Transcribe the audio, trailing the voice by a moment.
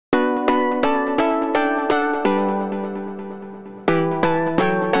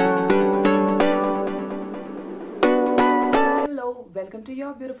welcome to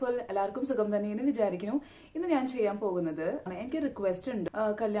your beautiful. എല്ലാവർക്കും സുഖം തന്നെയെന്ന് വിചാരിക്കുന്നു. ഇന്ന് ഞാൻ ചെയ്യാൻ പോകുന്നത് എനിക്ക് റിക്വസ്റ്റ് ഉണ്ട്.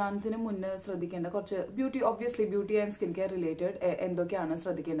 കല്യാണത്തിന് മുന്നേ ശ്രദ്ധിക്കേണ്ട കുറച്ച് beauty and skin care related എന്തൊക്കെയാണ്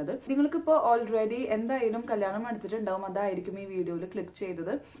ശ്രദ്ധിക്കേണ്ടത്. നിങ്ങൾക്ക് ഇപ്പോൾ ഓൾറെഡി എന്തായാലും കല്യാണം എടുത്തിട്ടുണ്ടാവും, അതായിരിക്കും ഈ വീഡിയോയിൽ ക്ലിക്ക്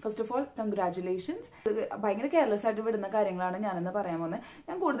ചെയ്തത്. First of all congratulations. ഭയങ്കര കെയർലെസ് ആയിട്ട് വിടുന്ന കാര്യങ്ങളാണ് ഞാനിന്ന് പറയാൻ പോകുന്നത്.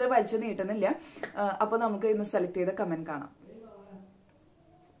 ഞാൻ കൂടുതൽ വലിച്ചു നീട്ടുന്നില്ല. അപ്പോൾ നമുക്ക് ഇന്ന് സെലക്ട് ചെയ്ത കമന്റ് കാണാം.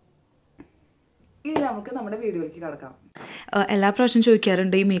 ഇനി നമുക്ക് നമ്മുടെ വീഡിയോയിലേക്ക് കടക്കാം. എല്ലാ പ്രാവശ്യം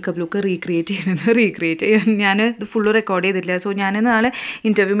ചോദിക്കാറുണ്ട് ഈ മേക്കപ്പ് ലുക്ക് റീക്രിയേറ്റ് ചെയ്യാൻ. ഞാൻ ഇത് ഫുള്ള് റെക്കോർഡ് ചെയ്തിട്ടില്ല. സോ ഞാൻ നാളെ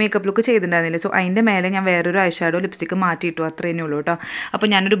ഇൻ്റർവ്യൂ മേക്കപ്പ് ലുക്ക് ചെയ്തിട്ടുണ്ടായിരുന്നില്ല. സോ അതിൻ്റെ മേലെ ഞാൻ വേറൊരു ഐഷാഡോ ലിപ്സ്റ്റിക്ക് മാറ്റിയിട്ടു, അത്രേ തന്നെ ഉള്ളൂ കേട്ടോ. അപ്പോൾ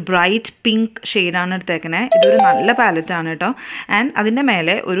ഞാനൊരു ബ്രൈറ്റ് പിങ്ക് ഷെയ്ഡാണ് എടുത്തേക്കണേ. ഇതൊരു നല്ല പാലറ്റാണ് കേട്ടോ. ആൻഡ് അതിൻ്റെ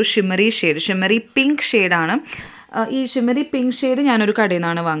മേലെ ഒരു ഷിമ്മറി പിങ്ക് ഷെയ്ഡാണ്. ഈ ഷിമ്മറി പിങ്ക് ഷെയ്ഡ് ഞാനൊരു കടയിൽ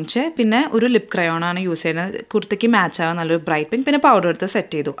നിന്നാണ് വാങ്ങിച്ചത്. പിന്നെ ഒരു ലിപ് ക്രയോണാണ് യൂസ് ചെയ്യുന്നത്. കുർത്തയ്ക്ക് മാച്ച് ആവാൻ നല്ലൊരു ബ്രൈറ്റ് പിങ്ക്. പിന്നെ പൗഡർ എടുത്ത്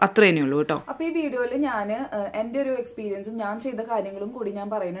സെറ്റ് ചെയ്തു, അത്രേ തന്നെയുള്ളൂ കേട്ടോ. അപ്പോൾ ഈ വീഡിയോയിൽ ഞാൻ എൻ്റെ ഒരു എക്സ്പീരിയൻസും ഞാൻ ചെയ്ത കാര്യങ്ങളും കൂടി ഞാൻ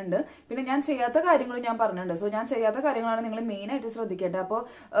പറയുന്നുണ്ട്. പിന്നെ ഞാൻ ചെയ്യാത്ത കാര്യങ്ങളും ഞാൻ പറഞ്ഞിട്ടുണ്ട്. സോ ഞാൻ ചെയ്യാത്ത കാര്യങ്ങളാണ് നിങ്ങൾ മെയിനായിട്ട് ശ്രദ്ധിക്കേണ്ടത്. അപ്പോൾ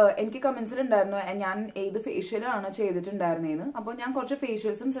എനിക്ക് കമൻസിൽ ഉണ്ടായിരുന്നു ഞാൻ ഏത് ഫേഷ്യലാണ് ചെയ്തിട്ടുണ്ടായിരുന്നതെന്ന്. അപ്പോൾ ഞാൻ കുറച്ച്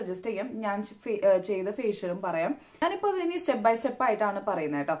ഫേഷ്യൽസും സജസ്റ്റ് ചെയ്യാം. ഞാൻ ചെയ്ത ഫേഷ്യലും പറയാം. ഞാനിപ്പോൾ അതിന് സ്റ്റെപ്പ് ബൈ സ്റ്റെപ്പ് ആയിട്ടാണ്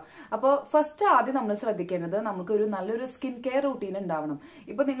പറയുന്നത് കേട്ടോ. അപ്പോൾ ഫസ്റ്റ് ആദ്യം നമ്മൾ ശ്രദ്ധിക്കേണ്ടത് നമുക്ക് ഒരു നല്ലൊരു സ്കിൻ കെയർ റൂട്ടീൻ ഉണ്ടാവണം.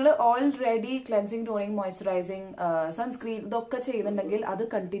 ഇപ്പൊ നിങ്ങൾ already cleansing, toning, moisturising, sunscreen ഇതൊക്കെ ചെയ്യുന്നുണ്ടെങ്കിൽ അത്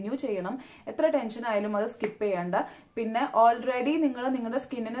കണ്ടിന്യൂ ചെയ്യണം. എത്ര ടെൻഷൻ ആയാലും അത് സ്കിപ്പ് ചെയ്യണ്ട. പിന്നെ ഓൾറെഡി നിങ്ങൾ നിങ്ങളുടെ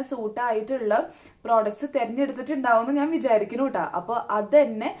സ്കിന്നിന് സൂട്ട് ആയിട്ടുള്ള പ്രോഡക്ട്സ് തിരഞ്ഞെടുത്തിട്ടുണ്ടാവും എന്ന് ഞാൻ വിചാരിക്കുന്നു കേട്ടോ. അപ്പോൾ അത്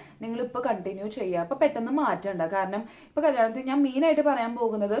തന്നെ നിങ്ങളിപ്പോ കണ്ടിന്യൂ ചെയ്യുക. അപ്പൊ പെട്ടെന്ന് മാറ്റണ്ട. കാരണം ഇപ്പൊ കല്യാണത്തിന് ഞാൻ മെയിൻ ആയിട്ട് പറയാൻ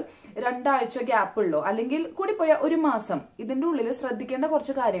പോകുന്നത് 2 ആഴ്ച ഗ്യാപ്പ് ഉള്ളൂ, അല്ലെങ്കിൽ കൂടി പോയ 1 മാസം. ഇതിന്റെ ഉള്ളിൽ ശ്രദ്ധിക്കേണ്ട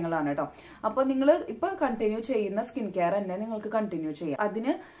കുറച്ച് കാര്യങ്ങളാണ് കേട്ടോ. അപ്പൊ നിങ്ങൾ ഇപ്പൊ കണ്ടിന്യൂ ചെയ്യുന്ന സ്കിൻ കെയർ തന്നെ നിങ്ങൾക്ക് കണ്ടിന്യൂ ചെയ്യാം.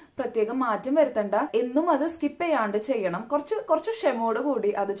 അതിന് പ്രത്യേകം മാറ്റം വരുത്തണ്ട. എന്നും അത് സ്കിപ്പ് ചെയ്യാണ്ട് ചെയ്യണം. കുറച്ച് ക്ഷമയോട് കൂടി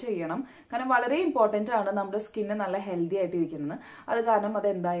അത് ചെയ്യണം. കാരണം വളരെ ഇമ്പോർട്ടന്റ് ആണ് നമ്മുടെ സ്കിന്ന് നല്ല ഹെൽത്തി ആയിട്ട് ഇരിക്കുന്നത്. അത് കാരണം അത്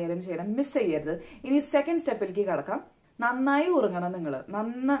എന്തായാലും ചെയ്യണം, മിസ് ചെയ്യരുത്. ഇനി സെക്കൻഡ് സ്റ്റെപ്പിലേക്ക് കടക്കാം. നന്നായി ഉറങ്ങണം. നിങ്ങൾ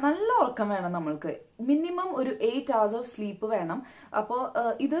നല്ല ഉറക്കം വേണം. നമ്മൾക്ക് മിനിമം ഒരു 8 hours ഓഫ് സ്ലീപ്പ് വേണം. അപ്പോൾ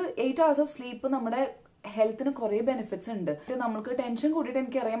ഇത് 8 hours ഓഫ് സ്ലീപ്പ് നമ്മുടെ ഹെൽത്തിന് കുറെ ബെനിഫിറ്റ്സ് ഉണ്ട്. നമുക്ക് ടെൻഷൻ കൂടിയിട്ട്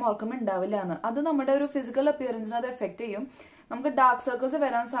എനിക്കറിയാം ഉറക്കം ഉണ്ടാവില്ല എന്ന്. അത് നമ്മുടെ ഒരു ഫിസിക്കൽ അപ്പിയറൻസിനെ അത് എഫക്ട് ചെയ്യും. നമുക്ക് ഡാർക്ക് സർക്കിൾസ്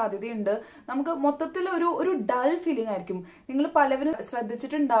വരാൻ സാധ്യതയുണ്ട്. നമുക്ക് മൊത്തത്തിൽ ഒരു ഡൾ ഫീലിംഗ് ആയിരിക്കും. നിങ്ങൾ പലവരും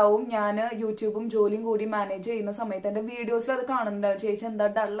ശ്രദ്ധിച്ചിട്ടുണ്ടാവും, ഞാൻ യൂട്യൂബും ജോലിയും കൂടി മാനേജ് ചെയ്യുന്ന സമയത്ത് എൻ്റെ വീഡിയോസിൽ അത് കാണുന്നുണ്ടാവും. ചേച്ചി എന്താ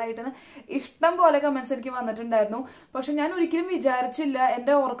ഡള്ളായിട്ടെന്ന് ഇഷ്ടം പോലെ കമന്റ്സ് എനിക്ക് വന്നിട്ടുണ്ടായിരുന്നു. പക്ഷെ ഞാൻ ഒരിക്കലും വിചാരിച്ചില്ല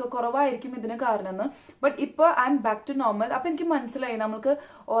എൻ്റെ ഉറക്കക്കുറവായിരിക്കും ഇതിന് കാരണമെന്ന്. ബട്ട് ഇപ്പോൾ I am back to normal. അപ്പൊ എനിക്ക് മനസ്സിലായി നമുക്ക്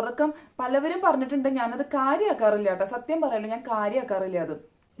ഉറക്കം, പലവരും പറഞ്ഞിട്ടുണ്ട്, ഞാനത് കാര്യമാക്കാറില്ല കേട്ടോ. സത്യം പറയല്ലോ, ഞാൻ കാര്യമാക്കാറില്ല അത്.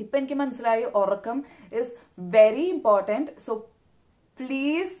 ഇപ്പൊ എനിക്ക് മനസ്സിലായി ഉറക്കം is very important. So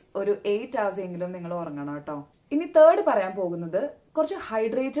please ഒരു 8 hours എങ്കിലും നിങ്ങൾ ഉറങ്ങണം കേട്ടോ. ഇനി തേർഡ് പറയാൻ പോകുന്നത് കുറച്ച്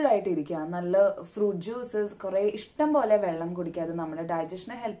ഹൈഡ്രേറ്റഡ് ആയിട്ട് ഇരിക്കുക. നല്ല ഫ്രൂട്ട് ജ്യൂസസ്, കുറെ ഇഷ്ടം പോലെ വെള്ളം കുടിക്കുക. അത് നമ്മുടെ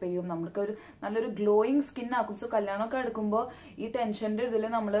ഡൈജഷനെ ഹെൽപ്പ് ചെയ്യും. നമുക്ക് നല്ലൊരു ഗ്ലോയിങ് സ്കിൻ ആക്കും. സോ കല്യാണമൊക്കെ എടുക്കുമ്പോൾ ഈ ടെൻഷന്റെ ഇതിൽ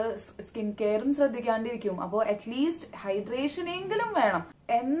നമ്മൾ സ്കിൻ കെയറും ശ്രദ്ധിക്കാണ്ടിരിക്കും. അപ്പോൾ അറ്റ്ലീസ്റ്റ് ഹൈഡ്രേഷനെങ്കിലും വേണം.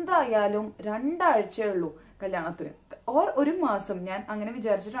 എന്തായാലും 2 ആഴ്ചയേ ഉള്ളൂ കല്യാണത്തിന്, ഓർ 1 മാസം. ഞാൻ അങ്ങനെ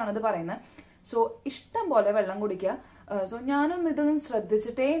വിചാരിച്ചിട്ടാണ് ഇത് പറയുന്നത്. സോ ഇഷ്ടം പോലെ വെള്ളം കുടിക്കുക. സോ ഞാനൊന്നും ഇതൊന്നും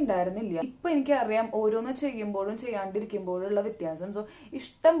ശ്രദ്ധിച്ചിട്ടേ ഉണ്ടായിരുന്നില്ല. ഇപ്പൊ എനിക്കറിയാം ഓരോന്ന് ചെയ്യുമ്പോഴും ചെയ്യാണ്ടിരിക്കുമ്പോഴും ഉള്ള വ്യത്യാസം. സോ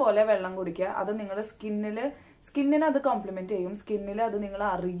ഇഷ്ടം പോലെ വെള്ളം കുടിക്കുക. അത് നിങ്ങളുടെ സ്കിന്നിനെ അത് കോംപ്ലിമെന്റ് ചെയ്യും. സ്കിന്നിൽ അത് നിങ്ങൾ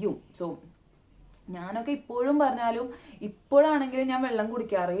അറിയും. സോ ഞാനൊക്കെ ഇപ്പോഴും പറഞ്ഞാലും ഇപ്പോഴാണെങ്കിലും ഞാൻ വെള്ളം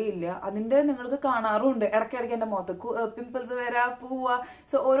കുടിക്കാറേ ഇല്ല. അതിന്റെ നിങ്ങൾക്ക് കാണാറുണ്ട് ഇടയ്ക്കിടയ്ക്ക് എന്റെ മുഖത്ത് പിമ്പിൾസ് വരാ പോവാ.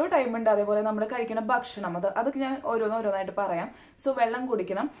 സോ ഓരോ ടൈം ഉണ്ട്. അതേപോലെ നമ്മൾ കഴിക്കുന്ന ഭക്ഷണം അതൊക്കെ ഞാൻ ഓരോന്നായിട്ട് പറയാം. സോ വെള്ളം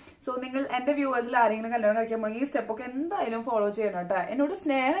കുടിക്കണം. സോ നിങ്ങൾ എന്റെ വ്യൂവേഴ്സിൽ ആരെങ്കിലും കല്യാണം കഴിക്കാൻ പോയി ഈ സ്റ്റെപ്പൊക്കെ എന്തായാലും ഫോളോ ചെയ്യണം കേട്ടോ. എന്നോട്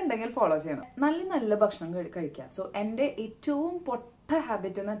സ്നേഹം ഉണ്ടെങ്കിൽ ഫോളോ ചെയ്യണം. നല്ല ഭക്ഷണം കഴിക്കാം. സോ എന്റെ ഏറ്റവും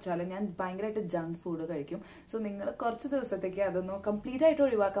ഹാബിറ്റ് എന്ന് വെച്ചാൽ ഞാൻ ഭയങ്കരമായിട്ട് ജങ്ക് ഫുഡ് കഴിക്കും. സോ നിങ്ങൾ കുറച്ച് ദിവസത്തേക്ക് അതൊന്ന് കംപ്ലീറ്റ് ആയിട്ട്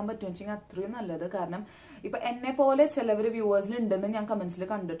ഒഴിവാക്കാൻ പറ്റുമെന്ന് വെച്ചാൽ അത്രയും നല്ലത്. കാരണം ഇപ്പൊ എന്നെ പോലെ ചിലവർ വ്യൂവേഴ്സിൽ ഉണ്ടെന്ന് ഞാൻ കമന്റ്സിൽ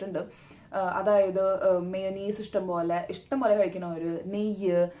കണ്ടിട്ടുണ്ട്. അതായത് മേയോനീസ് ഇഷ്ടം പോലെ കഴിക്കണവര്,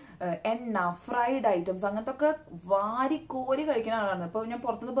 നെയ്യ്, എണ്ണ, ഫ്രൈഡ് ഐറ്റംസ് അങ്ങനത്തെ ഒക്കെ വാരിക്കോരി കഴിക്കുന്ന ആളാണ്. ഇപ്പൊ ഞാൻ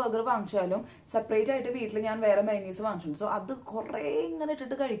പുറത്തുനിന്ന് ബർഗർ വാങ്ങിച്ചാലും സെപ്പറേറ്റ് ആയിട്ട് വീട്ടിൽ ഞാൻ വേറെ മേയോനീസ് വാങ്ങിച്ചിട്ടുണ്ട്. സോ അത് കുറെ ഇങ്ങനെ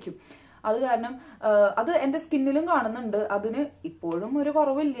ഇട്ടിട്ട് കഴിക്കും. അത് കാരണം അത് എന്റെ സ്കിന്നിലും കാണുന്നുണ്ട്. അതിന് ഇപ്പോഴും ഒരു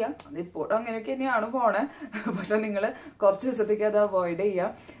കുറവില്ല. അത് ഇപ്പോഴും അങ്ങനെയൊക്കെ തന്നെയാണ് പോണേ. പക്ഷെ നിങ്ങൾ കുറച്ച് ദിവസത്തേക്ക് അത് അവോയ്ഡ്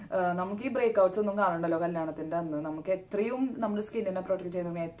ചെയ്യുക. നമുക്ക് ഈ ബ്രേക്ക്ഔട്ട്സ് ഒന്നും കാണണ്ടല്ലോ കല്യാണത്തിന്റെ അന്ന്. നമുക്ക് എത്രയും നമ്മുടെ സ്കിന്നിനെ പ്രൊട്ടക്ട്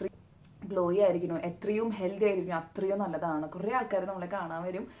ചെയ്യുന്ന എത്രയും ഗ്ലോയി ആയിരിക്കണം, എത്രയും ഹെൽത്തി ആയിരിക്കും, അത്രയും നല്ലതാണ്. കുറെ ആൾക്കാർ നമ്മളെ കാണാൻ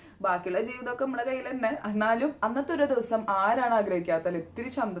വരും. ബാക്കിയുള്ള ജീവിതമൊക്കെ നമ്മുടെ കയ്യിൽ തന്നെ. എന്നാലും അന്നത്തെ ഒരു ദിവസം ആരാണ് ആഗ്രഹിക്കാത്തത് ഇത്തിരി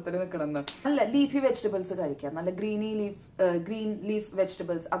ചന്തത്തിൽ നിൽക്കണമെന്ന്. നല്ല ലീഫി വെജിറ്റബിൾസ് കഴിക്കാം. നല്ല ഗ്രീൻ ലീഫ്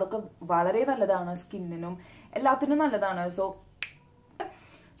വെജിറ്റബിൾസ് അതൊക്കെ വളരെ നല്ലതാണ്. സ്കിന്നിനും എല്ലാത്തിനും നല്ലതാണ്. സോ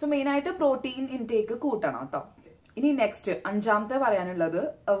മെയിൻ ആയിട്ട് പ്രോട്ടീൻ ഇൻടേക്ക് കൂട്ടണം കേട്ടോ. ഇനി നെക്സ്റ്റ് അഞ്ചാമത്തെ പറയാനുള്ളത്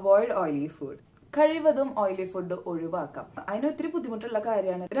അവോയ്ഡ് ഓയിലി ഫുഡ്. കഴിവതും ഓയിലി ഫുഡ് ഒഴിവാക്കാം. അതിന് ഒത്തിരി ബുദ്ധിമുട്ടുള്ള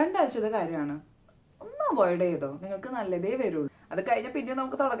കാര്യമാണ്, 2 ആഴ്ചത്തെ കാര്യമാണ്. ഒന്ന് അവോയ്ഡ് ചെയ്തോ, നിങ്ങൾക്ക് നല്ലതേ വരുള്ളൂ. അത് കഴിഞ്ഞ പിന്നെ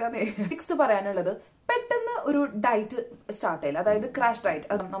നമുക്ക് തുടങ്ങാന്നേ. നെക്സ്റ്റ് പറയാനുള്ളത് പെട്ടെന്ന് ഒരു ഡയറ്റ് സ്റ്റാർട്ട് ചെയ്യില്ല, അതായത് ക്രാഷ് ഡയറ്റ്.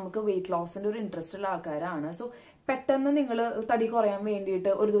 അത് നമുക്ക് വെയിറ്റ് ലോസിന്റെ ഒരു ഇൻട്രസ്റ്റ് ഉള്ള ആൾക്കാരാണ്. സോ പെട്ടെന്ന് നിങ്ങൾ തടി കുറയാൻ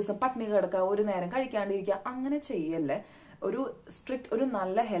വേണ്ടിയിട്ട് ഒരു ദിവസം പട്ടിണി കിടക്കുക, ഒരു നേരം കഴിക്കാണ്ടിരിക്കുക, അങ്ങനെ ചെയ്യല്ലേ. ഒരു സ്ട്രിക്റ്റ് ഒരു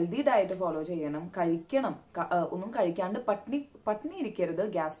നല്ല ഹെൽത്തി ഡയറ്റ് ഫോളോ ചെയ്യണം, കഴിക്കണം. ഒന്നും കഴിക്കാണ്ട് പട്ടിണി ഇരിക്കരുത്.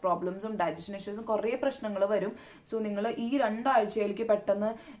 ഗ്യാസ് പ്രോബ്ലംസും ഡൈജഷൻ ഇഷ്യൂസും കുറേ പ്രശ്നങ്ങൾ വരും. സോ നിങ്ങൾ ഈ 2 ആഴ്ചയിലേക്ക് പെട്ടെന്ന്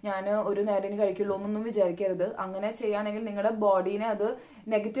ഞാൻ ഒരു നേരം കഴിക്കുള്ളൂ എന്നൊന്നും വിചാരിക്കരുത്. അങ്ങനെ ചെയ്യുകയാണെങ്കിൽ നിങ്ങളുടെ ബോഡീനെ അത്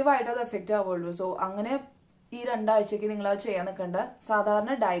നെഗറ്റീവായിട്ട് അത് എഫക്റ്റ് ആവുള്ളൂ. സോ അങ്ങനെ ഈ 2 ആഴ്ചക്ക് നിങ്ങൾ അത് ചെയ്യാൻ നിൽക്കേണ്ട.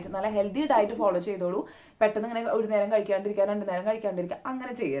 സാധാരണ ഡയറ്റ്, നല്ല ഹെൽത്തി ഡയറ്റ് ഫോളോ ചെയ്തോളൂ. പെട്ടെന്ന് ഇങ്ങനെ ഒരു നേരം കഴിക്കാണ്ടിരിക്കുക, 2 നേരം കഴിക്കാണ്ടിരിക്കുക,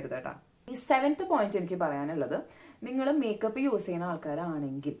 അങ്ങനെ ചെയ്യരുത് കേട്ടോ. ഈ 7th പോയിന്റ് എനിക്ക് പറയാനുള്ളത്, നിങ്ങൾ മേക്കപ്പ് യൂസ് ചെയ്യുന്ന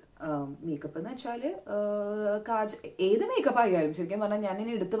ആൾക്കാരാണെങ്കിൽ, മേക്കപ്പ് എന്ന് വെച്ചാൽ ഏത് മേക്കപ്പ് ആയാലും ശരിക്കും പറഞ്ഞാൽ ഞാൻ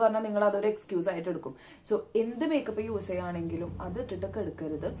ഇനി എടുത്തു പറഞ്ഞാൽ നിങ്ങൾ അതൊരു എക്സ്ക്യൂസ് ആയിട്ട് എടുക്കും. സോ എന്ത് മേക്കപ്പ് യൂസ് ചെയ്യുകയാണെങ്കിലും അത് ഇട്ടിട്ടൊക്കെ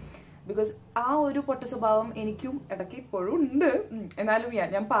എടുക്കരുത്. ബിക്കോസ് ആ ഒരു പൊട്ട സ്വഭാവം എനിക്കും ഇടയ്ക്ക് ഇപ്പോഴും ഉണ്ട്. എന്നാലും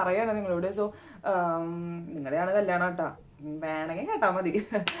ഞാൻ പറയാണ് നിങ്ങളോട്. സോ നിങ്ങളുടെയാണ് കല്യാണം കേട്ടാ, വേണമെങ്കിൽ കേട്ടാ മതി.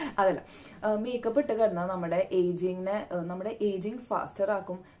 അതല്ല, മേക്കപ്പ് ഇട്ട് കിടന്നാൽ നമ്മുടെ ഏജിങ് ഫാസ്റ്റർ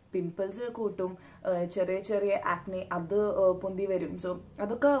ആക്കും, പിമ്പിൾസ് കൂട്ടും, ചെറിയ ചെറിയ ആക്നെ അത് പൊന്തി വരും. സോ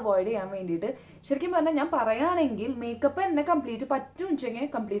അതൊക്കെ അവോയ്ഡ് ചെയ്യാൻ വേണ്ടിയിട്ട് ശരിക്കും പറഞ്ഞാൽ ഞാൻ പറയുകയാണെങ്കിൽ മേക്കപ്പ് എന്നെ കംപ്ലീറ്റ് പറ്റുമെങ്കിൽ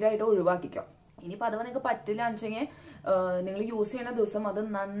കംപ്ലീറ്റ് ആയിട്ട് ഒഴിവാക്കിക്കോ. ഇനിയിപ്പോൾ അഥവാ നിങ്ങൾക്ക് പറ്റില്ല വെച്ചെങ്കിൽ നിങ്ങൾ യൂസ് ചെയ്യുന്ന ദിവസം അത്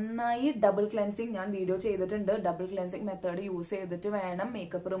നന്നായി ഡബിൾ ക്ലെൻസിങ്, ഞാൻ വീഡിയോ ചെയ്തിട്ടുണ്ട്, ഡബിൾ ക്ലെൻസിങ് മെത്തേഡ് യൂസ് ചെയ്തിട്ട് വേണം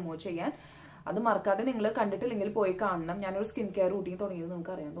മേക്കപ്പ് റിമൂവ് ചെയ്യാൻ. അത് മറക്കാതെ നിങ്ങൾ കണ്ടിട്ടില്ലെങ്കിൽ പോയി കാണണം. ഞാനൊരു സ്കിൻ കെയർ റൂട്ടീൻ തുടങ്ങിയത്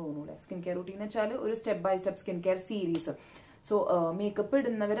നിങ്ങൾക്ക് അറിയാൻ തോന്നൂല്ലേ. സ്കിൻ കെയർ റൂട്ടീൻ എന്ന് വെച്ചാൽ ഒരു step by step skin care series. So makeup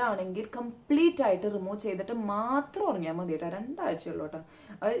ഇടുന്നവരാണെങ്കിൽ complete ആയിട്ട് റിമൂവ് ചെയ്തിട്ട് മാത്രം ഉറങ്ങിയാൽ മതി കേട്ടോ. 2 ആഴ്ചയുള്ളൂ കേട്ടോ.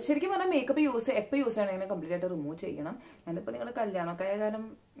 ശരിക്കും പറഞ്ഞാൽ മേക്കപ്പ് എപ്പോൾ യൂസ് ചെയ്യണമെങ്കിലും കംപ്ലീറ്റ് ആയിട്ട് റിമൂവ് ചെയ്യണം. ഞാനിപ്പോൾ നിങ്ങൾ കല്യാണമൊക്കെ ആയ കാരണം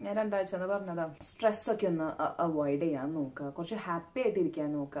ഞാൻ 2 ആഴ്ച എന്ന് പറഞ്ഞതാ. സ്ട്രെസ്സൊക്കെ ഒന്ന് അവോയ്ഡ് ചെയ്യാൻ നോക്കുക, കുറച്ച് ഹാപ്പി ആയിട്ട്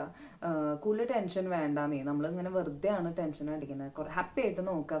ഇരിക്കാൻ നോക്കുക. കൂടുതൽ ടെൻഷൻ വേണ്ടാന്നേ, നമ്മളിങ്ങനെ വെറുതെ ആണ് ടെൻഷൻ അടിക്കുന്നത്. ഹാപ്പി ആയിട്ട്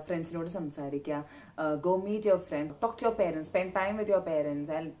നോക്കുക, ഫ്രണ്ട്സിനോട് സംസാരിക്കുക, go meet your friend, talk to your parents, spend time with your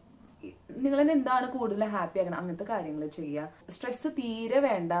parents. And നിങ്ങൾ തന്നെ എന്താണ് കൂടുതൽ ഹാപ്പി ആക്കണം, അങ്ങനത്തെ കാര്യങ്ങൾ ചെയ്യുക. സ്ട്രെസ് തീരെ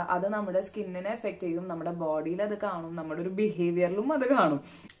വേണ്ട, അത് നമ്മുടെ സ്കിന്നിനെ എഫക്ട് ചെയ്യും, നമ്മുടെ ബോഡിയിൽ അത് കാണും, നമ്മുടെ ഒരു ബിഹേവിയറിലും അത് കാണും.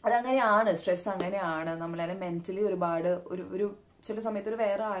 അതങ്ങനെയാണ്, സ്ട്രെസ് അങ്ങനെയാണ്. നമ്മളെ മെന്റലി ഒരുപാട് ഒരു ചില സമയത്ത് ഒരു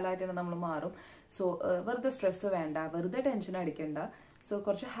വേറെ ആളായിട്ട് തന്നെ നമ്മൾ മാറും. സോ വെറുതെ സ്ട്രെസ് വേണ്ട, വെറുതെ ടെൻഷൻ അടിക്കണ്ട. സോ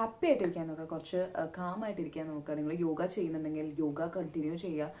കുറച്ച് ഹാപ്പി ആയിട്ടിരിക്കാൻ നോക്കുക, കുറച്ച് കാം ആയിട്ടിരിക്കാൻ നോക്കുക. നിങ്ങൾ യോഗ ചെയ്യുന്നുണ്ടെങ്കിൽ യോഗ കണ്ടിന്യൂ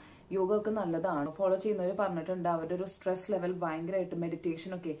ചെയ്യുക. യോഗ ഒക്കെ നല്ലതാണ്. ഫോളോ ചെയ്യുന്നവർ പറഞ്ഞിട്ടുണ്ട് അവരുടെ ഒരു സ്ട്രെസ് ലെവൽ ഭയങ്കരമായിട്ട്,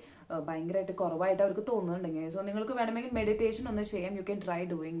 മെഡിറ്റേഷൻ ഒക്കെ ഭയങ്കരമായിട്ട് കുറവായിട്ട് അവർക്ക് തോന്നുന്നുണ്ടെങ്കിൽ, സോ നിങ്ങൾക്ക് വേണമെങ്കിൽ മെഡിറ്റേഷൻ ഒന്ന് ചെയ്യാം. You can try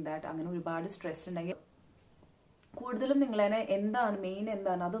doing that. അങ്ങനെ ഒരുപാട് സ്ട്രെസ് ഉണ്ടെങ്കിൽ കൂടുതലും നിങ്ങളതിനെ എന്താണ് മെയിൻ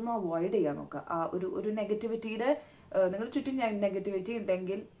എന്താണ് അതൊന്ന് അവോയ്ഡ് ചെയ്യാൻ നോക്കുക. ആ ഒരു നെഗറ്റിവിറ്റിയുടെ നിങ്ങളുടെ ചുറ്റും നെഗറ്റിവിറ്റി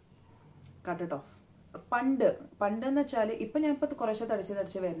ഉണ്ടെങ്കിൽ കട്ട് ഇറ്റ് ഓഫ്. പണ്ട് എന്ന് വെച്ചാൽ ഇപ്പൊ ഞാൻ ഇപ്പൊ കുറേശ്ശെ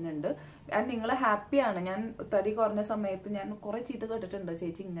തടിച്ച് വരുന്നുണ്ട്. ആൻഡ് നിങ്ങൾ ഹാപ്പിയാണ്. ഞാൻ തടി കുറഞ്ഞ സമയത്ത് ഞാൻ കുറെ ചീത്ത കേട്ടിട്ടുണ്ട്,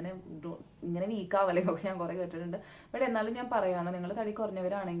 ചേച്ചി ഇങ്ങനെ വീക്കാവല്ലേ എന്നൊക്കെ ഞാൻ കുറെ കേട്ടിട്ടുണ്ട്. ബട്ട് എന്നാലും ഞാൻ പറയാണ്, നിങ്ങൾ തടി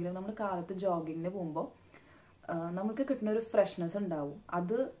കുറഞ്ഞവരാണെങ്കിലും നമ്മൾ കാലത്ത് ജോഗിങ്ങിന് പോകുമ്പോൾ നമുക്ക് കിട്ടുന്ന ഒരു ഫ്രഷ്നെസ് ഉണ്ടാവും.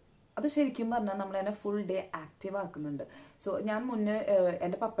 അത് ശരിക്കും പറഞ്ഞാൽ നമ്മൾ തന്നെ ഫുൾ ഡേ ആക്റ്റീവ് ആക്കുന്നുണ്ട്. സോ ഞാൻ മുന്നേ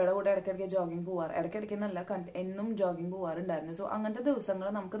എൻ്റെ പപ്പയുടെ കൂടെ ഇടയ്ക്കിടയ്ക്ക് ജോഗിങ് പോവാറ്, ഇടയ്ക്കിടയ്ക്ക് നല്ല എന്നും ജോഗിങ് പോവാറുണ്ടായിരുന്നു. സോ അങ്ങനത്തെ ദിവസങ്ങൾ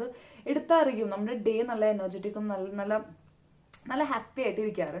നമുക്കത് എടുത്തറിയും, നമ്മുടെ ഡേ നല്ല എനർജറ്റിക്കും നല്ല ഹാപ്പി ആയിട്ട്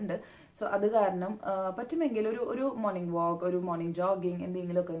ഇരിക്കാറുണ്ട്. സോ അത് കാരണം പറ്റുമെങ്കിൽ ഒരു മോർണിംഗ് വാക്ക്, ഒരു മോർണിംഗ് ജോഗിങ്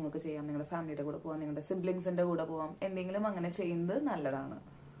എന്തെങ്കിലുമൊക്കെ നിങ്ങൾക്ക് ചെയ്യാം. നിങ്ങളുടെ ഫാമിലിയുടെ കൂടെ പോവാം, നിങ്ങളുടെ സിബ്ലിങ്സിന്റെ കൂടെ പോവാം, എന്തെങ്കിലും അങ്ങനെ ചെയ്യുന്നത് നല്ലതാണ്.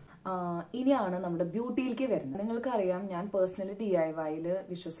 ഇനിയാണ് നമ്മുടെ ബ്യൂട്ടിയിലേക്ക് വരുന്നത്. നിങ്ങൾക്കറിയാം ഞാൻ പേഴ്സണലി DIYയിൽ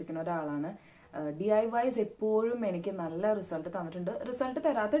വിശ്വസിക്കുന്ന ഒരാളാണ്. DIYs എപ്പോഴും എനിക്ക് നല്ല റിസൾട്ട് തന്നിട്ടുണ്ട്. റിസൾട്ട്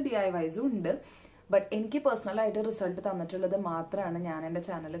തരാത്ത DIYസും ഉണ്ട്. ബട്ട് എനിക്ക് പേഴ്സണലായിട്ട് റിസൾട്ട് തന്നിട്ടുള്ളത് മാത്രമാണ് ഞാൻ എൻ്റെ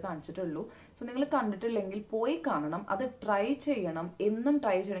ചാനലിൽ കാണിച്ചിട്ടുള്ളൂ. സോ നിങ്ങൾ കണ്ടിട്ടില്ലെങ്കിൽ പോയി കാണണം, അത് ട്രൈ ചെയ്യണം. എന്നും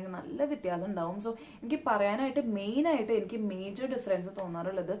ട്രൈ ചെയ്യണമെങ്കിൽ നല്ല വ്യത്യാസം ഉണ്ടാവും. സോ എനിക്ക് പറയാനായിട്ട് മെയിനായിട്ട് എനിക്ക് മേജർ ഡിഫറൻസ്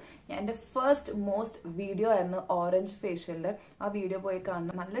തോന്നാറുള്ളത്, എൻ്റെ ഫസ്റ്റ് മോസ്റ്റ് വീഡിയോ ആയിരുന്നു ഓറഞ്ച് ഫേഷ്യലിൻ്റെ. ആ വീഡിയോ പോയി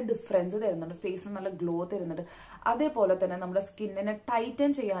കാണണം, നല്ല ഡിഫറൻസ് തരുന്നുണ്ട്, ഫേസിന് നല്ല ഗ്ലോ തരുന്നുണ്ട്. അതേപോലെ തന്നെ നമ്മുടെ സ്കിന്നിനെ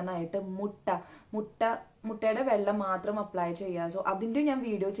ടൈറ്റൻ ചെയ്യാനായിട്ട് മുട്ടയുടെ വെള്ളം മാത്രം അപ്ലൈ ചെയ്യുക. സോ അതിൻ്റെ ഞാൻ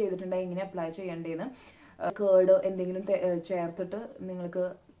വീഡിയോ ചെയ്തിട്ടുണ്ട് എങ്ങനെ അപ്ലൈ ചെയ്യേണ്ടതെന്ന്. കേർഡ് എന്തെങ്കിലും ചേർത്തിട്ട് നിങ്ങൾക്ക്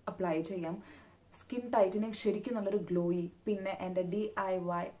അപ്ലൈ ചെയ്യാം. സ്കിൻ ടൈറ്റനിങ് ശരിക്കും നല്ലൊരു ഗ്ലോയി. പിന്നെ എൻ്റെ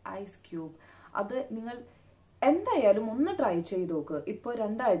DIY ഐസ് ക്യൂബ്, അത് നിങ്ങൾ എന്തായാലും ഒന്ന് ട്രൈ ചെയ്ത് നോക്ക്. ഇപ്പോൾ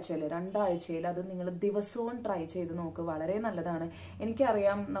 2 ആഴ്ചയിൽ അത് നിങ്ങൾ ദിവസവും ട്രൈ ചെയ്ത് നോക്ക്, വളരെ നല്ലതാണ്.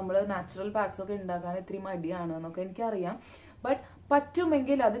 എനിക്കറിയാം നമ്മൾ നാച്ചുറൽ പാക്സ് ഒക്കെ ഉണ്ടാക്കാൻ ഇത്തിരി മടിയാണ് എന്നൊക്കെ എനിക്കറിയാം. ബട്ട്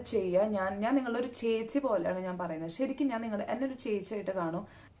പറ്റുമെങ്കിൽ അത് ചെയ്യുക. ഞാൻ നിങ്ങളുടെ ഒരു ചേച്ചി പോലെയാണ് ഞാൻ പറയുന്നത്. ശരിക്കും ഞാൻ എന്നെ ഒരു ചേച്ചിയായിട്ട് കാണും.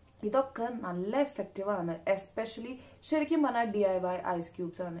 ഇതൊക്കെ നല്ല എഫക്റ്റീവാണ്. എസ്പെഷ്യലി ശരിക്കും പറഞ്ഞാൽ DIY ഐസ്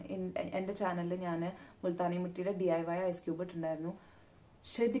ക്യൂബ്സ് ആണ്. എൻ്റെ ചാനലിൽ ഞാൻ മുൾത്താനി മിട്ടിയുടെ DIY ഐസ് ക്യൂബ് ഇട്ടുണ്ടായിരുന്നു.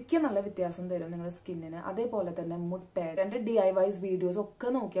 ശരിക്കും നല്ല വ്യത്യാസം തരും നിങ്ങളുടെ സ്കിന്നിന്. അതേപോലെ തന്നെ മുട്ടയുടെ എൻ്റെ DIYs വീഡിയോസ് ഒക്കെ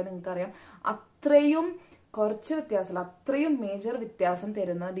നോക്കിയാൽ നിങ്ങൾക്കറിയാം അത്രയും കുറച്ച് വ്യത്യാസമില്ല, അത്രയും മേജർ വ്യത്യാസം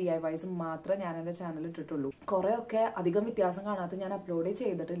തരുന്ന DIYs മാത്രമേ ഞാൻ എൻ്റെ ചാനലിൽ ഇട്ടിട്ടുള്ളൂ. കുറേയൊക്കെ അധികം വ്യത്യാസം കാണാത്ത ഞാൻ അപ്ലോഡ്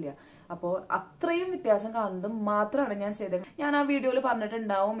ചെയ്തിട്ടില്ല. അപ്പോൾ അത്രയും വ്യത്യാസം കാണുന്നത് മാത്രമാണ് ഞാൻ ചെയ്തത്. ഞാൻ ആ വീഡിയോയിൽ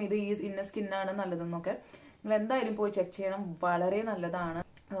പറഞ്ഞിട്ടുണ്ടാവും ഇത് ഈ ഇന്ന സ്കിന്നാണ് നല്ലതെന്നൊക്കെ. നിങ്ങൾ എന്തായാലും പോയി ചെക്ക് ചെയ്യണം, വളരെ നല്ലതാണ്.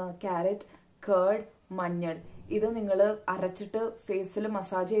 ക്യാരറ്റ്, കേർഡ്, മഞ്ഞൾ ഇത് നിങ്ങൾ അരച്ചിട്ട് ഫേസിൽ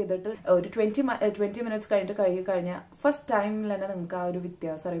മസാജ് ചെയ്തിട്ട് ഒരു 20 മിനിറ്റ്സ് കഴിഞ്ഞിട്ട് കഴുകി കഴിഞ്ഞാൽ ഫസ്റ്റ് ടൈമിൽ തന്നെ നിങ്ങൾക്ക് ആ ഒരു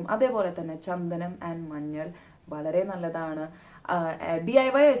വ്യത്യാസം അറിയും. അതേപോലെ തന്നെ ചന്ദനം ആൻഡ് മഞ്ഞൾ വളരെ നല്ലതാണ്.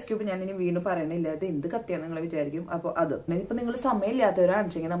 DIY ഐസ് ക്യൂബ് ഞാൻ ഇനി വീണ്ടും പറയണില്ല, ഇത് എന്ത് കത്തിയാന്ന് നിങ്ങൾ വിചാരിക്കും. അപ്പോൾ അത് ഇപ്പൊ നിങ്ങൾ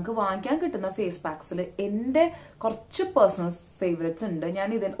സമയമില്ലാത്തവരാണെന്നുവെച്ചെങ്കിൽ നമുക്ക് വാങ്ങിക്കാൻ കിട്ടുന്ന ഫേസ് പാക്സിൽ എൻ്റെ കുറച്ച് പേഴ്സണൽ ഫേവറേറ്റ്സ് ഉണ്ട്. ഞാൻ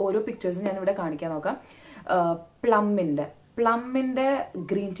ഇതിൽ ഓരോ പിക്ചേഴ്സും ഞാൻ ഇവിടെ കാണിക്കാൻ നോക്കാം. പ്ലമ്മിന്റെ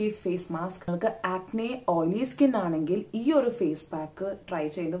ഗ്രീൻ ടീ ഫേസ് മാസ്ക്. നിങ്ങൾക്ക് ആക്നെ ഓയിലി സ്കിൻ ആണെങ്കിൽ ഈ ഒരു ഫേസ് പാക്ക് ട്രൈ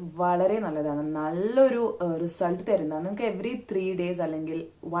ചെയ്യുന്നത് വളരെ നല്ലതാണ്. നല്ലൊരു റിസൾട്ട് തരുന്നതാണ്. നിങ്ങൾക്ക് എവറി 3 days അല്ലെങ്കിൽ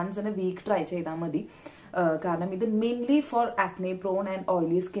once in A week try ചെയ്താൽ മതി. കാരണം ഇത് mainly four acne prone and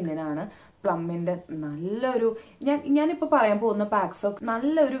oily സ്കിന്നിനാണ്. പ്ലമ്മിന്റെ നല്ലൊരു ഞാനിപ്പോൾ പറയാൻ പോകുന്ന പാക്സൊക്കെ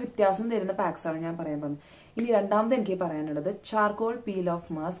നല്ലൊരു വ്യത്യാസം തരുന്ന പാക്സ് ആണ് ഞാൻ പറയാൻ പോകുന്നത്. ഇനി രണ്ടാമത് എനിക്ക് പറയാനുള്ളത് charcoal peel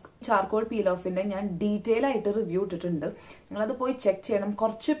off mask. Charcoal peel ഓഫിന്റെ ഞാൻ ഡീറ്റെയിൽ ആയിട്ട് റിവ്യൂ ഇട്ടിട്ടുണ്ട്. നിങ്ങളത് പോയി ചെക്ക് ചെയ്യണം.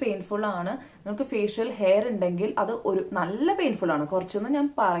 കുറച്ച് പെയിൻഫുൾ ആണ്. നിങ്ങൾക്ക് ഫേഷ്യൽ ഹെയർ ഉണ്ടെങ്കിൽ അത് ഒരു നല്ല പെയിൻഫുൾ ആണ്. കുറച്ചൊന്നും ഞാൻ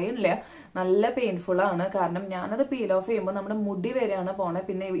പറയുന്നില്ല, നല്ല പെയിൻഫുൾ ആണ്. കാരണം ഞാനത് പീൽ ഓഫ് ചെയ്യുമ്പോൾ നമ്മുടെ മുടി വരെയാണ് പോണത്.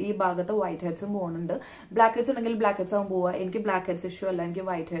 പിന്നെ ഈ ഭാഗത്ത് വൈറ്റ് ഹെഡ്സും പോകുന്നുണ്ട്. ബ്ലാക്ക് ഹെഡ്സ് ഉണ്ടെങ്കിൽ ബ്ലാക്ക് ഹെഡ്സ് ആവും പോവുക. എനിക്ക് ബ്ലാക്ക് ഹെഡ്സ് ഇഷ്യൂ അല്ല, എനിക്ക്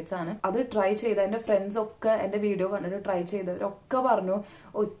വൈറ്റ് ഹെഡ്സ് ആണ്. അത് ട്രൈ ചെയ്ത എൻ്റെ ഫ്രണ്ട്സ് ഒക്കെ എൻ്റെ വീഡിയോ കണ്ടിട്ട് ട്രൈ ചെയ്തവരൊക്കെ പറഞ്ഞു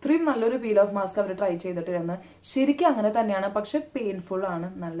ഇത്രയും നല്ലൊരു പീൽ ഓഫ് മാസ്ക് അവർ ട്രൈ ചെയ്തിട്ടില്ലെന്ന്. ശരിക്കും അങ്ങനെ തന്നെയാണ്, പക്ഷെ പെയിൻഫുൾ ആണ്,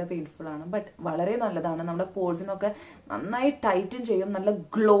 നല്ല പെയിൻഫുൾ ആണ്. ബട്ട് വളരെ നല്ലതാണ്. നമ്മുടെ പോഴ്സിനൊക്കെ നന്നായി ടൈറ്റൻ ചെയ്യും, നല്ല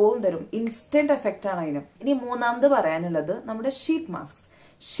ഗ്ലോവും തരും. ഇൻസ്റ്റന്റ് എഫക്റ്റ് ആണ് അതിന്. ഇനി മൂന്നാമത് പറയാനുള്ളത് നമ്മുടെ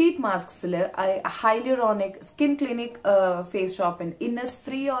sheet മാസ്ക്സിൽ hyaluronic skin clinic face shop ഇന്നസ്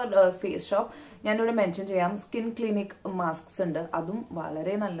free or face shop ഞാനിവിടെ മെൻഷൻ ചെയ്യാം. സ്കിൻ ക്ലിനിക് മാസ്ക്സ് ഉണ്ട്, അതും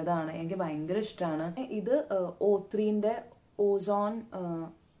വളരെ നല്ലതാണ്. എനിക്ക് ഭയങ്കര ഇഷ്ടമാണ്. ഇത് O3ന്റെ ഓസോൺ,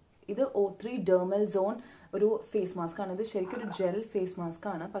 ഇത് O3 ഡെർമൽ സോൺ ഒരു ഫേസ് മാസ്ക് ആണ്. ഇത് ശരിക്കും ഒരു ജെൽ ഫേസ് മാസ്ക്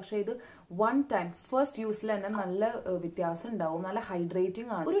ആണ്. പക്ഷെ ഇത് വൺ ടൈം ഫസ്റ്റ് യൂസിൽ തന്നെ നല്ല വ്യത്യാസം ഉണ്ടാവും. നല്ല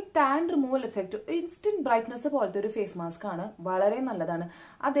ഹൈഡ്രേറ്റിംഗ് ആണ്. ഒരു tan removal effect, instant brightness പോലത്തെ ഒരു ഫേസ് മാസ്ക് ആണ്. വളരെ നല്ലതാണ്.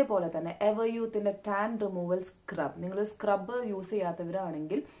 അതേപോലെ തന്നെ എവർ യൂത്തിന്റെ ടാൻ റിമൂവൽ സ്ക്രബ്. നിങ്ങൾ സ്ക്രബ് യൂസ്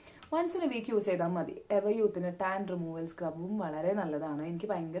ചെയ്യാത്തവരാണെങ്കിൽ once in A week use ചെയ്താൽ മതി. എവർ യൂത്തിന് ടാൻ റിമൂവൽ സ്ക്രബും വളരെ നല്ലതാണ്. എനിക്ക്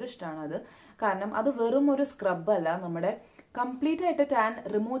ഭയങ്കര ഇഷ്ടമാണ് അത്. കാരണം അത് വെറും ഒരു സ്ക്രബ് അല്ല, നമ്മുടെ കംപ്ലീറ്റ് ആയിട്ട് ടാൻ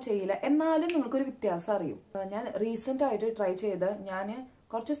റിമൂവ് ചെയ്യില്ല, എന്നാലും നിങ്ങൾക്കൊരു വ്യത്യാസം അറിയും. ഞാൻ റീസെന്റ് ആയിട്ട് ട്രൈ ചെയ്ത് ഞാൻ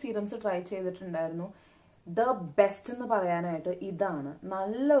കുറച്ച് സീറംസ് ട്രൈ ചെയ്തിട്ടുണ്ടായിരുന്നു. ദ ബെസ്റ്റ് എന്ന് പറയാനായിട്ട് ഇതാണ്.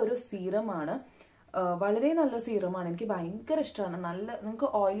 നല്ലൊരു സീറമാണ്, വളരെ നല്ല സീറമാണ്. എനിക്ക് ഭയങ്കര ഇഷ്ടമാണ്. നല്ല നിങ്ങൾക്ക്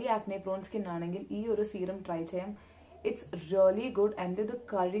ഓയിലി ആക്നെ പ്രോൺ സ്കിൻ ആണെങ്കിൽ ഈ ഒരു സീറം ട്രൈ ചെയ്യാം. It's really good. എൻ്റെ ഇത്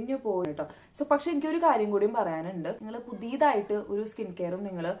കഴിഞ്ഞു പോകും കേട്ടോ. സോ പക്ഷെ എനിക്കൊരു കാര്യം കൂടിയും പറയാനുണ്ട്. നിങ്ങൾ പുതിയതായിട്ട് ഒരു സ്കിൻ കെയറും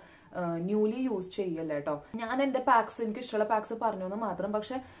നിങ്ങൾ ന്യൂലി യൂസ് ചെയ്യല്ല കേട്ടോ. ഞാൻ എൻ്റെ പാക്സ്, എനിക്ക് ഇഷ്ടമുള്ള പാക്സ് പറഞ്ഞു എന്ന് മാത്രം.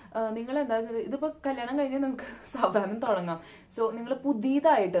 പക്ഷെ നിങ്ങൾ എന്താ ഇതിപ്പോ കല്യാണം കഴിഞ്ഞ് നിങ്ങൾക്ക് സാവധാനം തുടങ്ങാം. സോ നിങ്ങൾ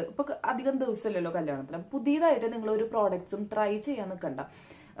പുതിയതായിട്ട്, ഇപ്പൊ അധികം ദിവസമല്ലല്ലോ കല്യാണത്തിന്, പുതിയതായിട്ട് നിങ്ങൾ ഒരു പ്രോഡക്ട്സും ട്രൈ ചെയ്യാൻ നിൽക്കണ്ട.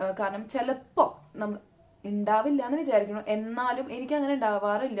 കാരണം ചിലപ്പോ നമ്മൾ ഉണ്ടാവില്ല എന്ന് വിചാരിക്കണം, എന്നാലും എനിക്ക് അങ്ങനെ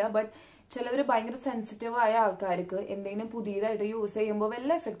ഉണ്ടാവാറില്ല. ബട്ട് ചിലവർ ഭയങ്കര സെൻസിറ്റീവ് ആയ ആൾക്കാർക്ക് എന്തെങ്കിലും പുതിയതായിട്ട് യൂസ് ചെയ്യുമ്പോൾ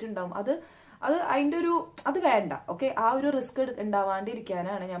വല്ല എഫക്റ്റ് ഉണ്ടാവും. അത് അതിൻ്റെ അത് വേണ്ട. ഓക്കെ, ആ ഒരു റിസ്ക്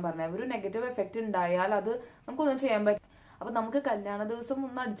ഉണ്ടാവാണ്ടിരിക്കാനാണ് ഞാൻ പറഞ്ഞത്. ഒരു നെഗറ്റീവ് എഫക്റ്റ് ഉണ്ടായാൽ അത് നമുക്കൊന്നും ചെയ്യാൻ പറ്റും. അപ്പൊ നമുക്ക് കല്യാണ ദിവസം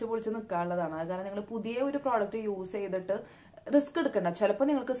ഒന്ന് അടിച്ചു പൊളിച്ച് നിൽക്കാനുള്ളതാണ്. അത് കാരണം നിങ്ങൾ പുതിയ ഒരു പ്രോഡക്റ്റ് യൂസ് ചെയ്തിട്ട് റിസ്ക് എടുക്കണ്ട. ചിലപ്പോൾ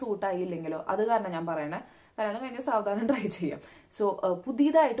നിങ്ങൾക്ക് സൂട്ട് ആയില്ലെങ്കിലോ, അത് കാരണം ഞാൻ പറയണേ. കല്യാണം കഴിഞ്ഞ് സാവധാനം ട്രൈ ചെയ്യാം. സോ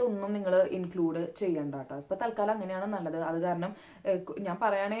പുതിയതായിട്ട് ഒന്നും നിങ്ങൾ ഇൻക്ലൂഡ് ചെയ്യണ്ട കേട്ടോ. ഇപ്പൊ തൽക്കാലം അങ്ങനെയാണ് നല്ലത്. അത് കാരണം ഞാൻ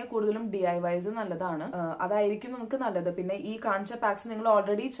പറയുകയാണെങ്കിൽ കൂടുതലും DIYs നല്ലതാണ്, അതായിരിക്കും നിങ്ങൾക്ക് നല്ലത്. പിന്നെ ഈ കാണിച്ച പാക്സ് നിങ്ങൾ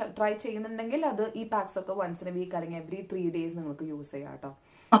ഓൾറെഡി ട്രൈ ചെയ്യുന്നുണ്ടെങ്കിൽ അത് ഈ പാക്സ് ഒക്കെ വൺസ് ഇൻ എ വീക്ക് അല്ലെങ്കിൽ എവറി 3 days നിങ്ങൾക്ക് യൂസ് ചെയ്യാം കേട്ടോ.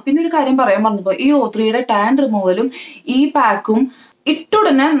 പിന്നെ ഒരു കാര്യം പറയാൻ പറഞ്ഞപ്പോ ഈ O3യുടെ ടാൻ റിമൂവലും ഈ പാക്കും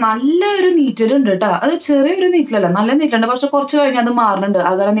ഇട്ടുടനെ നല്ലൊരു നീറ്റലുണ്ട് കേട്ടോ. അത് ചെറിയൊരു നീറ്റലല്ല, നല്ല നീറ്റലുണ്ട്. പക്ഷെ കുറച്ച് കഴിഞ്ഞ് അത് മാറുന്നുണ്ട്.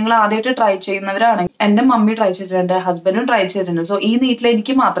 അത് കാരണം നിങ്ങൾ ആദ്യമായിട്ട് ട്രൈ ചെയ്യുന്നവരാണെങ്കിൽ, എന്റെ മമ്മി ട്രൈ ചെയ്തിട്ടുണ്ട്, എന്റെ ഹസ്ബൻഡും ട്രൈ ചെയ്തിട്ടുണ്ട്. സോ ഈ നീറ്റിൽ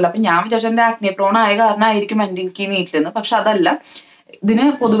എനിക്ക് മാത്രമല്ല. അപ്പൊ ഞാൻ വിചാരിച്ച എന്റെ ആക്നെ പ്രോൺ ആയ കാരണമായിരിക്കും എനിക്ക് ഈ നീറ്റിലെന്ന്. പക്ഷെ അതല്ല, ഇതിന്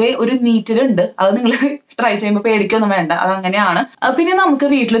പൊതുവെ ഒരു നീറ്റലുണ്ട്. അത് നിങ്ങൾ ട്രൈ ചെയ്യുമ്പോൾ പേടിക്കൊന്നും വേണ്ട, അതങ്ങനെയാണ്. പിന്നെ നമുക്ക്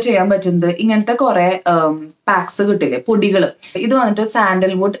വീട്ടിൽ ചെയ്യാൻ പറ്റുന്നത് ഇങ്ങനത്തെ കുറെ പാക്സ് കിട്ടില്ലേ, പൊടികൾ. ഇത് വന്നിട്ട്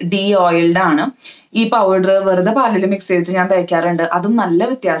സാൻഡൽവുഡ് ഡി ഓയിൽഡ് ആണ്. ഈ പൗഡർ വെറുതെ പാലിൽ മിക്സ് ചെയ്തിട്ട് ഞാൻ തയ്ക്കാറുണ്ട്, അതും നല്ല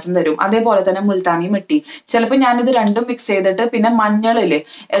വ്യത്യാസം തരും. അതേപോലെ തന്നെ മുൽത്താനി മിട്ടി, ചിലപ്പോൾ ഞാനിത് രണ്ടും മിക്സ് ചെയ്തിട്ട് പിന്നെ മഞ്ഞളില്ലേ,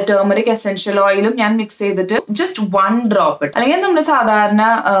 ടേമറിക് എസെൻഷ്യൽ ഓയിലും ഞാൻ മിക്സ് ചെയ്തിട്ട് ജസ്റ്റ് 1 ഡ്രോപ്പ് ഇട്ട്, അല്ലെങ്കിൽ നമ്മുടെ സാധാരണ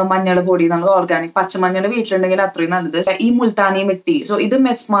മഞ്ഞൾ പൊടി, നമ്മൾ ഓർഗാനിക് പച്ചമഞ്ഞൾ വീട്ടിലുണ്ടെങ്കിൽ അത്രയും നല്ലത്. ഈ മുൽത്താനി മിട്ടി, സോ ഇത്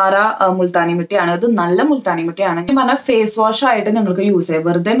മെസ്മാറ മുൽത്താനി മിട്ടിയാണ്. ഇത് നല്ല മുൽത്താനി മിട്ടിയാണ്. ഞാൻ പറഞ്ഞ ഫേസ് വാഷ് ആയിട്ട് നിങ്ങൾക്ക് യൂസ് ചെയ്യാം.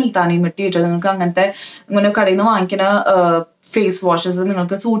 വെറുതെ മുൽത്താനി മിട്ടി ഇട്ട് നിങ്ങൾക്ക് അങ്ങനത്തെ ഇങ്ങനെ കടയിൽ നിന്ന് വാങ്ങിക്കുന്ന ഫേസ് വാഷസ്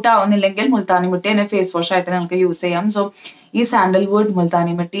നിങ്ങൾക്ക് സൂട്ട് ആവുന്നില്ലെങ്കിൽ മുൽത്താനി മിട്ടി തന്നെ ഫേസ് വാഷ് ആയിട്ട് നിങ്ങൾക്ക് യൂസ് ചെയ്യാം. സോ ഈ സാൻഡൽവുഡ്,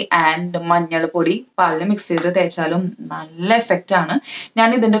 മുൽത്താനി മിട്ടി ആൻഡ് മഞ്ഞൾ പൊടി പാലിൽ മിക്സ് ചെയ്ത് തേച്ചാലും നല്ല എഫക്റ്റ് ആണ്. ഞാൻ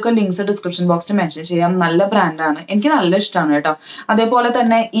ഇതിന്റെ ഒക്കെ ലിങ്ക്സ് ഡിസ്ക്രിപ്ഷൻ ബോക്സിൽ മെൻഷൻ ചെയ്യാം. നല്ല ബ്രാൻഡാണ്, എനിക്ക് നല്ല ഇഷ്ടമാണ് കേട്ടോ. അതേപോലെ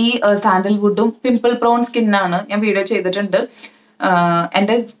തന്നെ ഈ സാൻഡൽവുഡും പിമ്പിൾ പ്രോൺ സ്കിന്നാണ്, ഞാൻ വീഡിയോ ചെയ്തിട്ടുണ്ട്.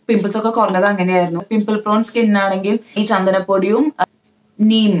 എന്റെ പിമ്പിൾസ് ഒക്കെ കുറഞ്ഞത് അങ്ങനെയായിരുന്നു. പിമ്പിൾ പ്രോൺ സ്കിന്നാണെങ്കിൽ ഈ ചന്ദനപ്പൊടിയും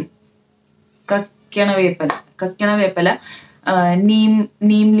നീം കക്കണ വേപ്പല നീം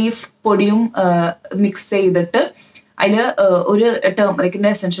ലീഫ് പൊടിയും മിക്സ് ചെയ്തിട്ട് അതിൽ ഒരു ടേമറിക്കിന്റെ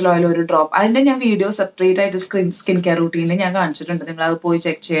എസെൻഷ്യൽ ഓയിൽ 1 ഡ്രോപ്പ്, അതിന്റെ ഞാൻ വീഡിയോ സെപ്പറേറ്റ് ആയിട്ട് സ്കിൻ കെയർ റൂട്ടീനിൽ ഞാൻ കാണിച്ചിട്ടുണ്ട്, നിങ്ങൾ അത് പോയി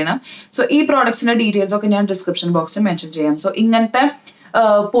ചെക്ക് ചെയ്യണം. സോ ഈ പ്രോഡക്ട്സിന്റെ ഡീറ്റെയിൽസ് ഒക്കെ ഞാൻ ഡിസ്ക്രിപ്ഷൻ ബോക്സിൽ മെൻഷൻ ചെയ്യാം. സോ ഇങ്ങനത്തെ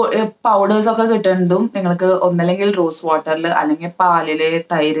പൗഡേഴ്സ് ഒക്കെ കിട്ടുന്നതും നിങ്ങൾക്ക് ഒന്നല്ലെങ്കിൽ റോസ് വാട്ടറിൽ അല്ലെങ്കിൽ പാലില്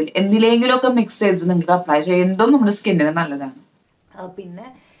തൈരിൽ എന്തിലെങ്കിലും ഒക്കെ മിക്സ് ചെയ്തിട്ട് നിങ്ങൾക്ക് അപ്ലൈ ചെയ്യുന്നതും നമ്മുടെ സ്കിന്നിന് നല്ലതാണ്. പിന്നെ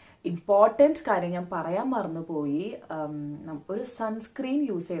ഇമ്പോർട്ടൻറ്റ് കാര്യം ഞാൻ പറയാൻ മറന്നുപോയി, ഒരു സൺസ്ക്രീൻ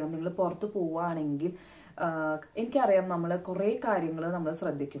യൂസ് ചെയ്യണം. നിങ്ങൾ പുറത്ത് പോവുകയാണെങ്കിൽ എനിക്കറിയാം നമ്മൾ കുറേ കാര്യങ്ങൾ നമ്മൾ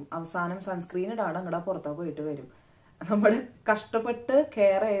ശ്രദ്ധിക്കും, അവസാനം സൺസ്ക്രീൻ ഇടാണ്ട് അങ്ങോട്ട് പുറത്തു പോയിട്ട് വരും. നമ്മൾ കഷ്ടപ്പെട്ട്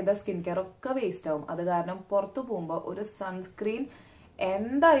കെയർ ചെയ്ത സ്കിൻ കെയർ ഒക്കെ വേസ്റ്റ് ആവും. അത് കാരണം പുറത്തു പോകുമ്പോൾ ഒരു സൺസ്ക്രീൻ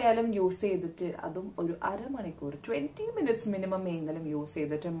എന്തായാലും യൂസ് ചെയ്തിട്ട്, അതും ഒരു അരമണിക്കൂർ 20 മിനിറ്റ്സ് മിനിമം എങ്കിലും യൂസ്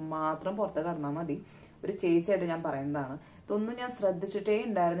ചെയ്തിട്ട് മാത്രം പുറത്ത് കടന്നാൽ മതി. ഒരു ചേച്ചിയായിട്ട് ഞാൻ പറയുന്നതാണ്. ഇതൊന്നും ഞാൻ ശ്രദ്ധിച്ചിട്ടേ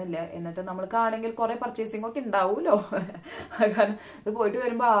ഉണ്ടായിരുന്നില്ല. എന്നിട്ട് നമ്മൾക്കാണെങ്കിൽ കുറെ പർച്ചേസിംഗ് ഒക്കെ ഉണ്ടാവുമല്ലോ, കാരണം ഇത് പോയിട്ട്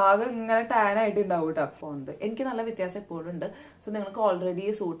വരുമ്പോൾ ആകെ ഇങ്ങനെ ടാൻ ആയിട്ട് ഉണ്ടാവും കേട്ടോ. അപ്പോൾ എനിക്ക് നല്ല വ്യത്യാസം എപ്പോഴും ഉണ്ട്. സോ നിങ്ങൾക്ക് ഓൾറെഡി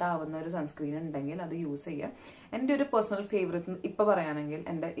സൂട്ട് ആവുന്ന ഒരു സൺസ്ക്രീൻ ഉണ്ടെങ്കിൽ അത് യൂസ് ചെയ്യാം. എൻ്റെ ഒരു പേഴ്സണൽ ഫേവറേറ്റ് ഇപ്പൊ പറയുകയാണെങ്കിൽ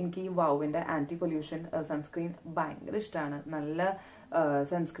എനിക്ക് ഈ വൗവിന്റെ ആന്റി പൊല്യൂഷൻ സൺസ്ക്രീൻ ഭയങ്കര ഇഷ്ടമാണ്. നല്ല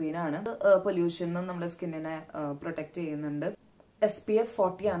സൺസ്ക്രീൻ ആണ്. പൊല്യൂഷനും നമ്മുടെ സ്കിന്നിനെ പ്രൊട്ടക്ട് ചെയ്യുന്നുണ്ട്. SPF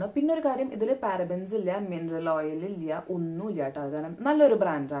 40 ആണ്. പിന്നെ ഒരു കാര്യം, ഇതിൽ പാരബൻസ് ഇല്ല, മിനറൽ ഓയിൽ ഇല്ല, ഒന്നുമില്ല കേട്ടോ. കാരണം നല്ലൊരു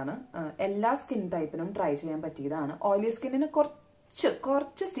ബ്രാൻഡാണ്. എല്ലാ സ്കിൻ ടൈപ്പിനും ട്രൈ ചെയ്യാൻ പറ്റിയതാണ്. ഓയിലി സ്കിന്നിന്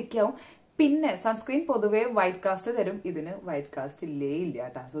കുറച്ച് സ്റ്റിക്കി ആവും. പിന്നെ സൺസ്ക്രീൻ പൊതുവേ വൈറ്റ് കാസ്റ്റ് തരും, ഇതിന് വൈറ്റ് കാസ്റ്റ് ഇല്ല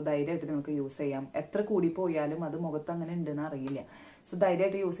കേട്ടോ. സോ ധൈര്യമായിട്ട് നിങ്ങൾക്ക് യൂസ് ചെയ്യാം. എത്ര കൂടി പോയാലും അത് മുഖത്ത് അങ്ങനെ ഉണ്ടെന്ന് അറിയില്ല. സോ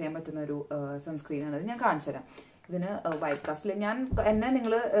ധൈര്യമായിട്ട് യൂസ് ചെയ്യാൻ പറ്റുന്ന ഒരു സൺസ്ക്രീൻ ആണ്. ഞാൻ കാണിച്ചു തരാം. ഇതിന് വൈറ്റ് കാസ്റ്റിൽ എന്നെ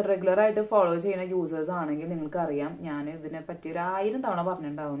നിങ്ങൾ റെഗുലർ ആയിട്ട് ഫോളോ ചെയ്യുന്ന യൂസേഴ്സ് ആണെങ്കിൽ നിങ്ങൾക്ക് അറിയാം, ഞാൻ ഇതിനെ പറ്റി 1000 തവണ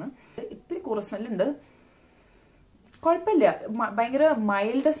പറഞ്ഞിട്ടുണ്ടാവുന്നു. ഇത്തിരി കൂറ സ്മെല്ലുണ്ട്, കുഴപ്പമില്ല, ഭയങ്കര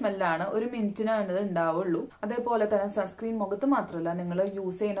മൈൽഡ് സ്മെല്ലാണ്. 1 മിനിറ്റിനാണ് ഇത് ഉണ്ടാവുള്ളൂ. അതേപോലെ തന്നെ സൺസ്ക്രീൻ മുഖത്ത് മാത്രമല്ല, നിങ്ങൾ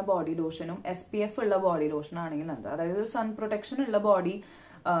യൂസ് ചെയ്യുന്ന ബോഡി ലോഷനും SPF ഉള്ള ബോഡി ലോഷൻ ആണെങ്കിൽ നല്ലത്. അതായത് സൺ പ്രൊട്ടക്ഷൻ ഉള്ള ബോഡി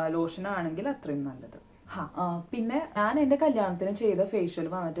ലോഷൻ ആണെങ്കിൽ അത്രയും നല്ലത്. പിന്നെ ഞാൻ എന്റെ കല്യാണത്തിന് ചെയ്ത ഫേഷ്യൽ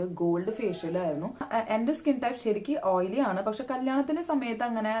വന്നിട്ട് ഗോൾഡ് ഫേഷ്യൽ ആയിരുന്നു. എന്റെ സ്കിൻ ടൈപ്പ് ശരിക്കും ഓയിലി ആണ്, പക്ഷെ കല്യാണത്തിന്റെ സമയത്ത്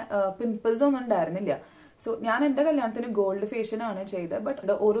അങ്ങനെ പിമ്പിൾസ് ഒന്നും ഉണ്ടായിരുന്നില്ല. സോ ഞാൻ എന്റെ കല്യാണത്തിന് ഗോൾഡ് ഫേഷ്യൽ ആണ് ചെയ്തത്.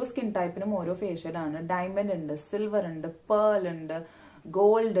 ബട്ട് ഓരോ സ്കിൻ ടൈപ്പിനും ഓരോ ഫേഷ്യൽ ആണ്. ഡയമണ്ട് ഉണ്ട്, സിൽവർ ഉണ്ട്, പേൾ ഉണ്ട്,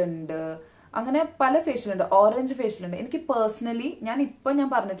 ഗോൾഡ് ഉണ്ട്, അങ്ങനെ പല ഫേഷ്യൽ ഉണ്ട്. ഓറഞ്ച് ഫേഷ്യൽ ഉണ്ട്. എനിക്ക് പേഴ്സണലി ഞാൻ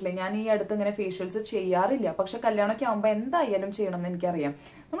പറഞ്ഞിട്ടില്ലേ, ഞാൻ ഈ അടുത്ത് ഇങ്ങനെ ഫേഷ്യൽസ് ചെയ്യാറില്ല. പക്ഷെ കല്യാണമൊക്കെ ആകുമ്പോൾ എന്തായാലും ചെയ്യണം എന്ന് എനിക്കറിയാം.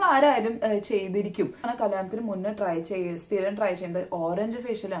 നമ്മൾ ആരായാലും ചെയ്തിരിക്കും. കല്യാണത്തിന് മുന്നേ സ്ഥിരം ട്രൈ ചെയ്യുന്നത് ഓറഞ്ച്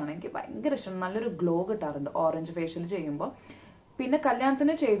ഫേഷ്യൽ ആണ്. എനിക്ക് ഭയങ്കര ഇഷ്ടം, നല്ലൊരു ഗ്ലോ കിട്ടാറുണ്ട് ഓറഞ്ച് ഫേഷ്യൽ ചെയ്യുമ്പോൾ. പിന്നെ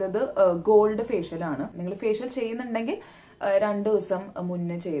കല്യാണത്തിന് ചെയ്തത് ഗോൾഡ് ഫേഷ്യൽ ആണ്. നിങ്ങൾ ഫേഷ്യൽ ചെയ്യുന്നുണ്ടെങ്കിൽ 2 ദിവസം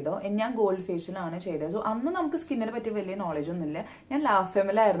മുന്നേ ചെയ്തോ. ഞാൻ ഗോൾഡ് ഫേഷ്യൽ ആണ് ചെയ്തത്. സോ അന്ന് നമുക്ക് സ്കിന്നിനെ പറ്റി വലിയ നോളജ് ഒന്നുമില്ല. ഞാൻ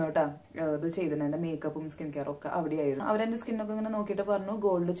ലാഫെമിലായിരുന്നു കേട്ടോ ഇത് ചെയ്തിട്ടുണ്ട്. എന്റെ മേക്കപ്പും സ്കിൻ കെയറും ഒക്കെ അവിടെയായിരുന്നു. അവരെന്റെ സ്കിന്നൊക്കെ ഇങ്ങനെ നോക്കിയിട്ട് പറഞ്ഞു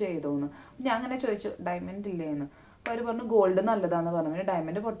ഗോൾഡ് ചെയ്തോന്ന്. ഞാൻ അങ്ങനെ ചോദിച്ചു ഡയമണ്ട് ഇല്ലേന്ന്. അപ്പൊ അവർ പറഞ്ഞു ഗോൾഡ് നല്ലതാന്ന് പറഞ്ഞു. പിന്നെ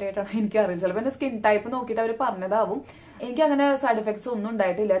ഡയമണ്ട് പൊട്ടയായിട്ടാണ് എനിക്കറിയില്ല. ചിലപ്പോൾ എന്റെ സ്കിൻ ടൈപ്പ് നോക്കിയിട്ട് അവർ പറഞ്ഞതാവും. എനിക്ക് അങ്ങനെ സൈഡ് എഫക്ട്സ് ഒന്നും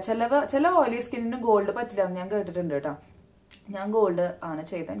ഉണ്ടായിട്ടില്ല. ചില ഓയിലി സ്കിന്നിന് ഗോൾഡ് പറ്റില്ല എന്ന് ഞാൻ കേട്ടിട്ടുണ്ട് കേട്ടോ. ഞാൻ ഗോൾഡ് ആണ്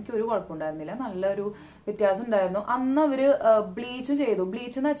ചെയ്തത്. എനിക്ക് ഒരു കുഴപ്പമുണ്ടായിരുന്നില്ല, നല്ലൊരു വ്യത്യാസം ഉണ്ടായിരുന്നു. അന്ന് അവര് ബ്ലീച്ച് ചെയ്തു.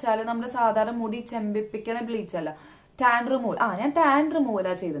 ബ്ലീച്ച് എന്ന് വെച്ചാൽ നമ്മുടെ സാധാരണ മുടി ചെമ്പിപ്പിക്കണ ബ്ലീച്ച് അല്ല, ടാൻ റിമൂവൽ. ഞാൻ ടാൻ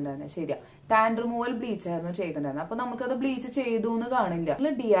റിമൂവലാ ചെയ്തിട്ടുണ്ടായിരുന്നത്. ശരിയാ, ടാൻ റിമൂവൽ ബ്ലീച്ച് ആയിരുന്നു ചെയ്തിട്ടുണ്ടായിരുന്നത്. അപ്പൊ നമുക്കത് ബ്ലീച്ച് ചെയ്തു എന്ന് കാണില്ല.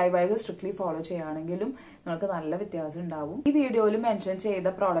 നിങ്ങൾ DIY സ്ട്രിക്ട്ലി ഫോളോ ചെയ്യുകയാണെങ്കിലും നിങ്ങൾക്ക് നല്ല വ്യത്യാസം ഉണ്ടാവും. ഈ വീഡിയോയിൽ മെൻഷൻ ചെയ്ത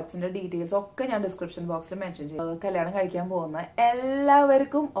പ്രോഡക്ട്സിന്റെ ഡീറ്റെയിൽസ് ഒക്കെ ഞാൻ ഡിസ്ക്രിപ്ഷൻ ബോക്സിൽ മെൻഷൻ ചെയ്തു. കല്യാണം കഴിക്കാൻ പോകുന്ന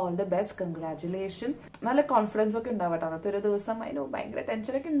എല്ലാവർക്കും ഓൾ ദി ബെസ്റ്റ്, കൺഗ്രാറ്റുലേഷൻ. നല്ല കോൺഫിഡൻസ് ഒക്കെ ഉണ്ടാവട്ടെ. അന്നത്തെ ഒരു ദിവസം അതിന് ഭയങ്കര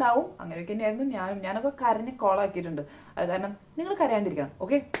ടെൻഷനൊക്കെ ഉണ്ടാവും. അങ്ങനെയൊക്കെ തന്നെയായിരുന്നു ഞാനൊക്കെ കരഞ്ഞ് കോളാക്കിയിട്ടുണ്ട്. അത് കാരണം നിങ്ങൾ കരയാണ്ടിരിക്കണം,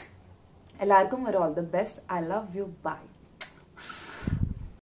 ഓക്കെ? എല്ലാവർക്കും ഒരു all the best. I love you. By.